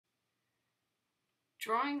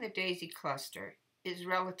Drawing the daisy cluster is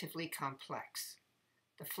relatively complex.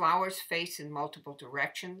 The flowers face in multiple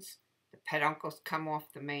directions, the peduncles come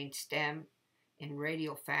off the main stem in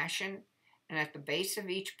radial fashion, and at the base of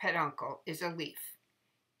each peduncle is a leaf.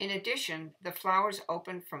 In addition, the flowers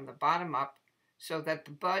open from the bottom up so that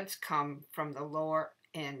the buds come from the lower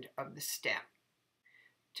end of the stem.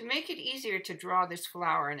 To make it easier to draw this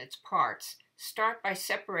flower and its parts, start by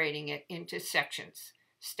separating it into sections,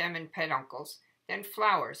 stem and peduncles, then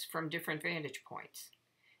flowers from different vantage points.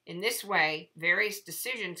 In this way, various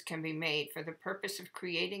decisions can be made for the purpose of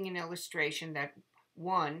creating an illustration that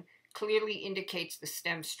 1. Clearly indicates the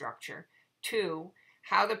stem structure, 2.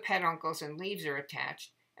 How the peduncles and leaves are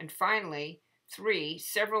attached, and finally, 3.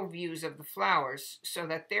 Several views of the flowers so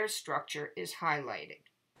that their structure is highlighted.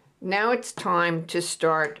 Now it's time to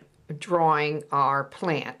start drawing our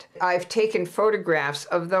plant. I've taken photographs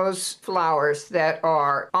of those flowers that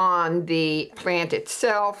are on the plant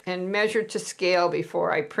itself and measured to scale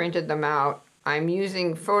before I printed them out. I'm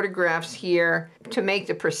using photographs here to make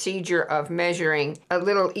the procedure of measuring a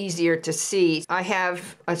little easier to see. I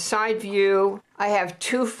have a side view, I have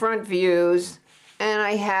 2 front views, and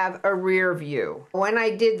I have a rear view. When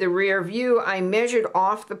I did the rear view, I measured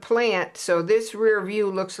off the plant, so this rear view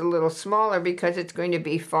looks a little smaller because it's going to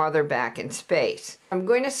be farther back in space. I'm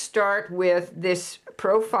going to start with this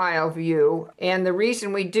profile view, and the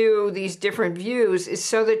reason we do these different views is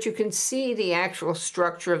so that you can see the actual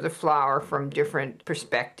structure of the flower from different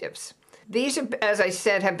perspectives. These, as I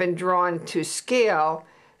said, have been drawn to scale.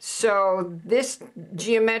 So this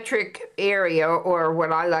geometric area, or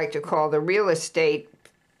what I like to call the real estate,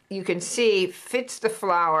 you can see fits the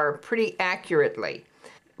flower pretty accurately.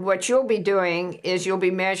 What you'll be doing is you'll be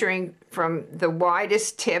measuring from the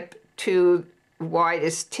widest tip to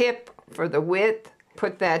widest tip for the width.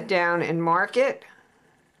 Put that down and mark it.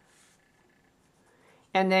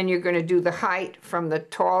 And then you're going to do the height from the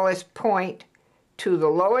tallest point to the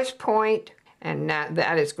lowest point, and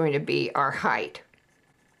that is going to be our height.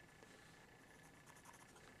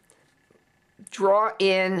 Draw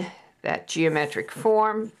in that geometric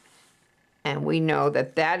form, and we know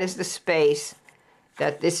that that is the space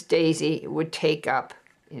that this daisy would take up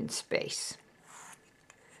in space.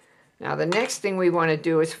 Now the next thing we want to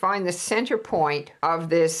do is find the center point of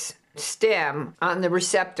this stem on the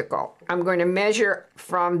receptacle. I'm going to measure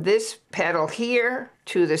from this petal here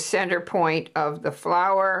to the center point of the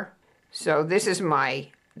flower. So this is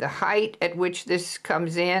the height at which this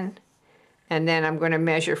comes in. And then I'm going to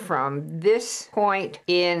measure from this point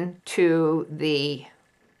in to the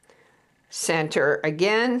center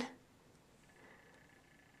again.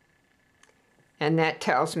 And that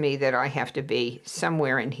tells me that I have to be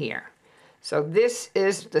somewhere in here. So this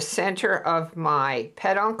is the center of my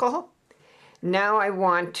peduncle. Now I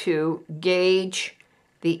want to gauge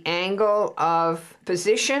the angle of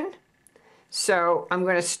position. So I'm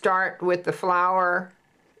going to start with the flower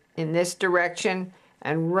in this direction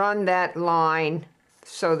and run that line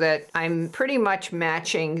so that I'm pretty much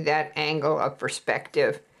matching that angle of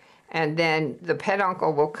perspective. And then the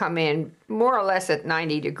peduncle will come in more or less at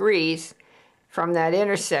 90 degrees from that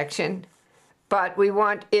intersection, but we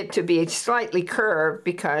want it to be slightly curved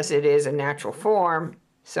because it is a natural form,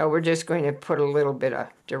 so we're just going to put a little bit of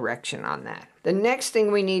direction on that. The next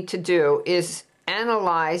thing we need to do is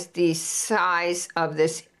analyze the size of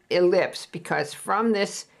this ellipse, because from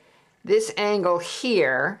this angle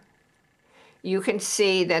here, you can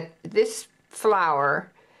see that this flower,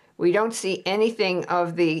 we don't see anything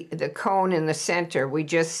of the cone in the center. We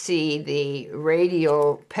just see the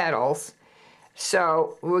radial petals.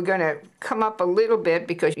 So we're going to come up a little bit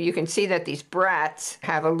because you can see that these bracts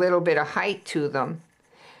have a little bit of height to them,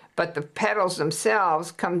 but the petals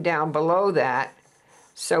themselves come down below that.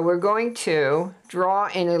 So we're going to draw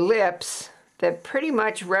an ellipse that pretty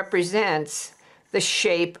much represents the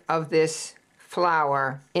shape of this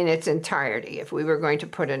flower in its entirety. If we were going to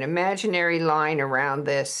put an imaginary line around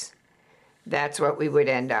this, that's what we would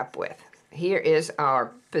end up with. Here is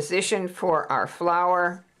our position for our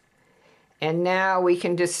flower, and now we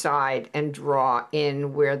can decide and draw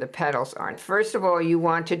in where the petals are. First of all, you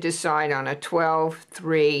want to decide on a 12,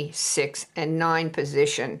 3, 6, and 9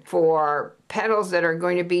 position for petals that are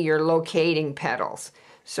going to be your locating petals.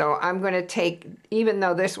 So I'm going to take, even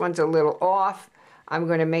though this one's a little off, I'm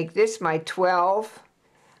going to make this my 12,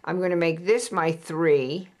 I'm going to make this my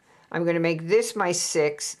 3, I'm going to make this my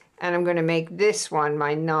 6, and I'm going to make this one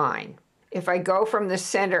my 9. If I go from the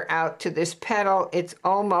center out to this petal, it's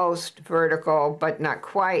almost vertical, but not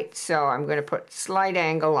quite, so I'm going to put slight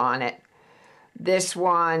angle on it. This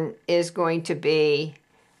one is going to be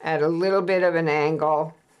at a little bit of an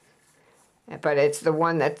angle, but it's the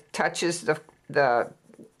one that touches the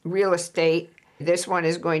real estate. This one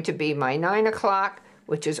is going to be my 9 o'clock,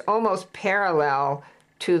 which is almost parallel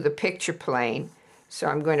to the picture plane. So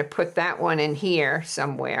I'm going to put that one in here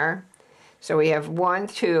somewhere. So we have 1,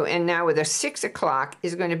 2, and now with a 6 o'clock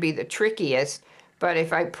is going to be the trickiest. But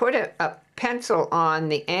if I put a pencil on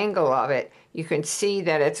the angle of it, you can see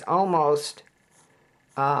that it's almost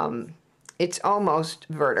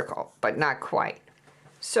vertical, but not quite.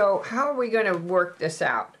 So how are we going to work this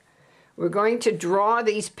out? We're going to draw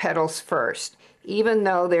these petals first. Even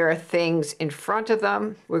though there are things in front of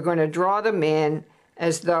them, we're going to draw them in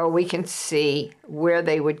as though we can see where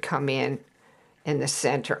they would come in the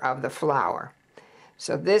center of the flower.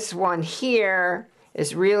 So this one here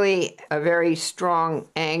is really a very strong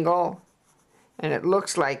angle, and it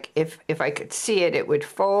looks like if I could see it, it would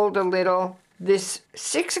fold a little. This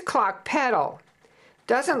 6 o'clock petal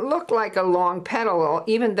doesn't look like a long petal,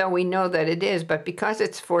 even though we know that it is, but because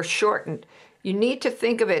it's foreshortened, you need to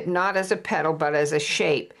think of it not as a petal, but as a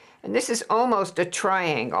shape. And this is almost a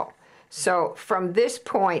triangle. So from this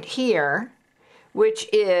point here, which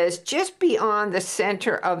is just beyond the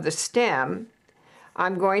center of the stem,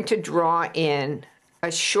 I'm going to draw in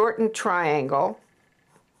a shortened triangle.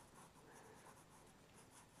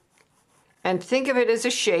 And think of it as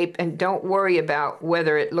a shape, and don't worry about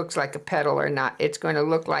whether it looks like a petal or not. It's going to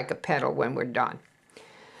look like a petal when we're done.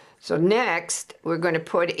 So next, we're going to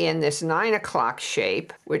put in this 9 o'clock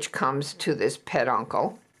shape, which comes to this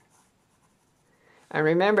peduncle. And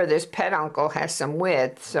remember, this peduncle has some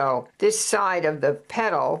width, so this side of the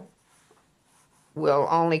petal will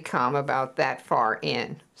only come about that far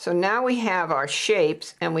in. So now we have our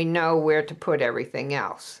shapes, and we know where to put everything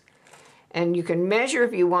else. And you can measure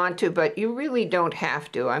if you want to, but you really don't have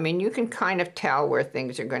to. I mean, you can kind of tell where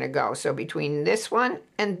things are going to go. So between this one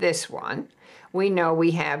and this one, we know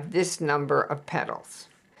we have this number of petals.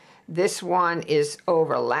 This one is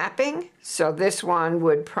overlapping, so this one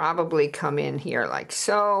would probably come in here like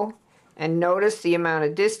so. And notice the amount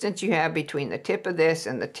of distance you have between the tip of this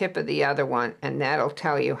and the tip of the other one, and that'll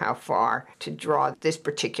tell you how far to draw this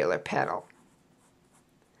particular petal.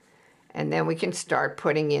 And then we can start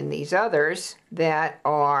putting in these others that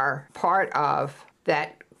are part of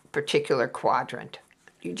that particular quadrant.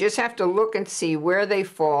 You just have to look and see where they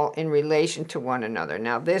fall in relation to one another.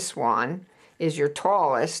 Now this one is your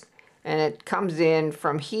tallest, and it comes in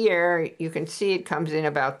from here. You can see it comes in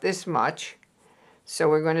about this much. So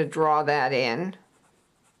we're going to draw that in.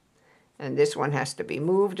 And this one has to be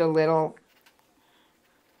moved a little.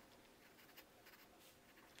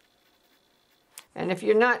 And if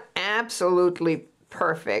you're not absolutely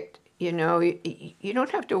perfect, you know, you don't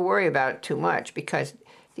have to worry about it too much, because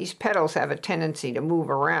these petals have a tendency to move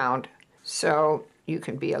around, so you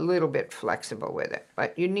can be a little bit flexible with it.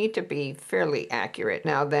 But you need to be fairly accurate.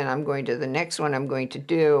 Now then, the next one I'm going to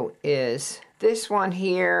do is this one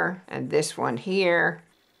here and this one here.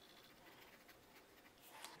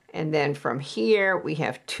 And then from here, we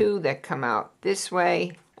have 2 that come out this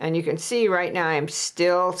way. And you can see right now I'm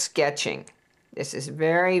still sketching. This is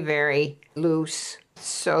very, very loose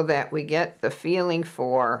so that we get the feeling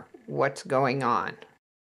for what's going on.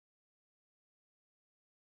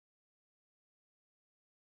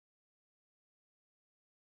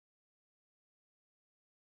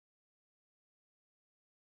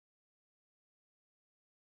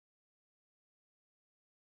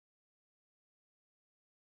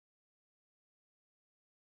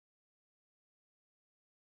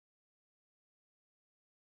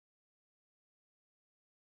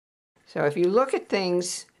 So if you look at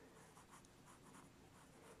things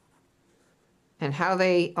and how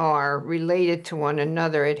they are related to one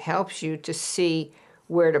another, it helps you to see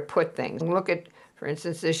where to put things. Look at, for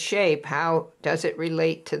instance, this shape. How does it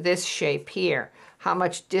relate to this shape here? How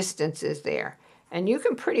much distance is there? And you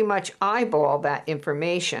can pretty much eyeball that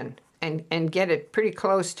information and get it pretty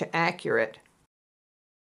close to accurate.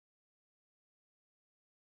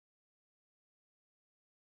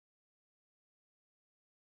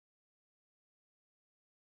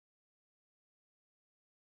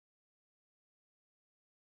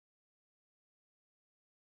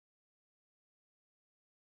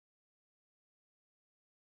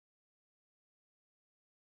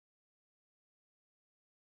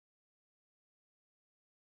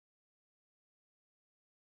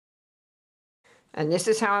 And this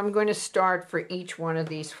is how I'm going to start for each one of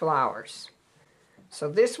these flowers. So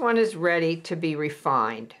this one is ready to be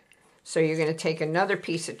refined. So you're going to take another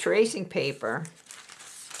piece of tracing paper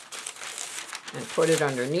and put it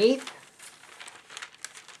underneath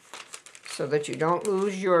so that you don't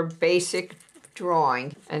lose your basic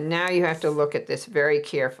drawing, and now you have to look at this very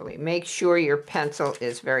carefully. Make sure your pencil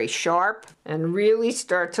is very sharp and really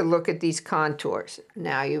start to look at these contours.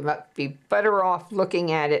 Now you might be better off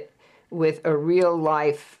looking at it with a real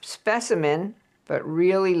life specimen, but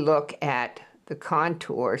really look at the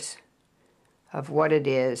contours of what it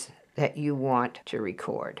is that you want to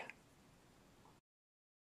record.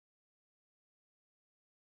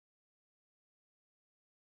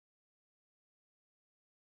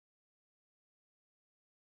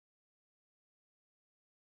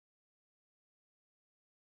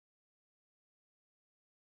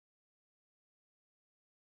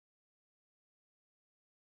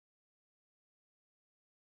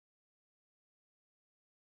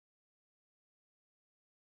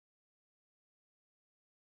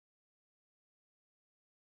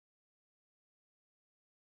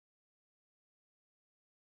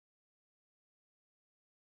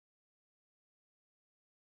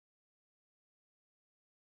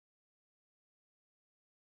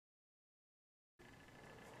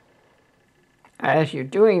 As you're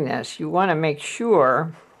doing this, you want to make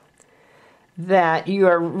sure that you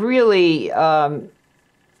are really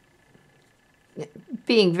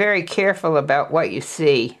being very careful about what you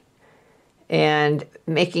see and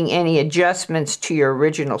making any adjustments to your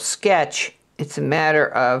original sketch. It's a matter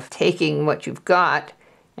of taking what you've got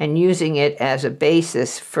and using it as a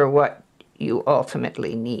basis for what you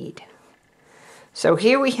ultimately need. So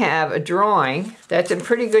here we have a drawing that's in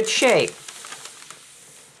pretty good shape.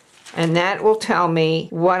 And that will tell me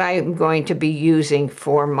what I'm going to be using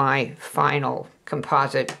for my final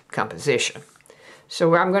composite composition.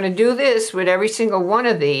 So I'm going to do this with every single one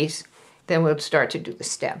of these, then we'll start to do the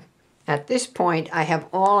stem. At this point, I have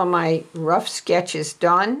all of my rough sketches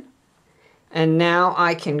done, and now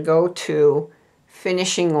I can go to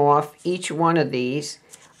finishing off each one of these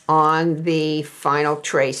on the final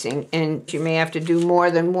tracing, and you may have to do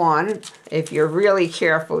more than one. If you're really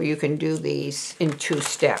careful, you can do these in 2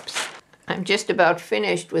 steps. I'm just about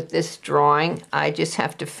finished with this drawing. I just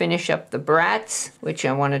have to finish up the brats, which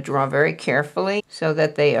I want to draw very carefully so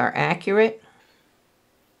that they are accurate.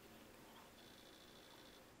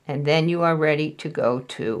 And then you are ready to go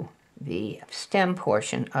to the stem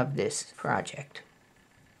portion of this project.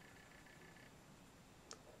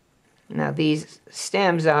 Now these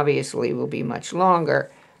stems obviously will be much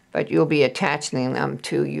longer, but you'll be attaching them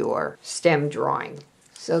to your stem drawing.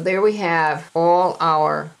 So there we have all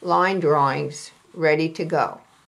our line drawings ready to go.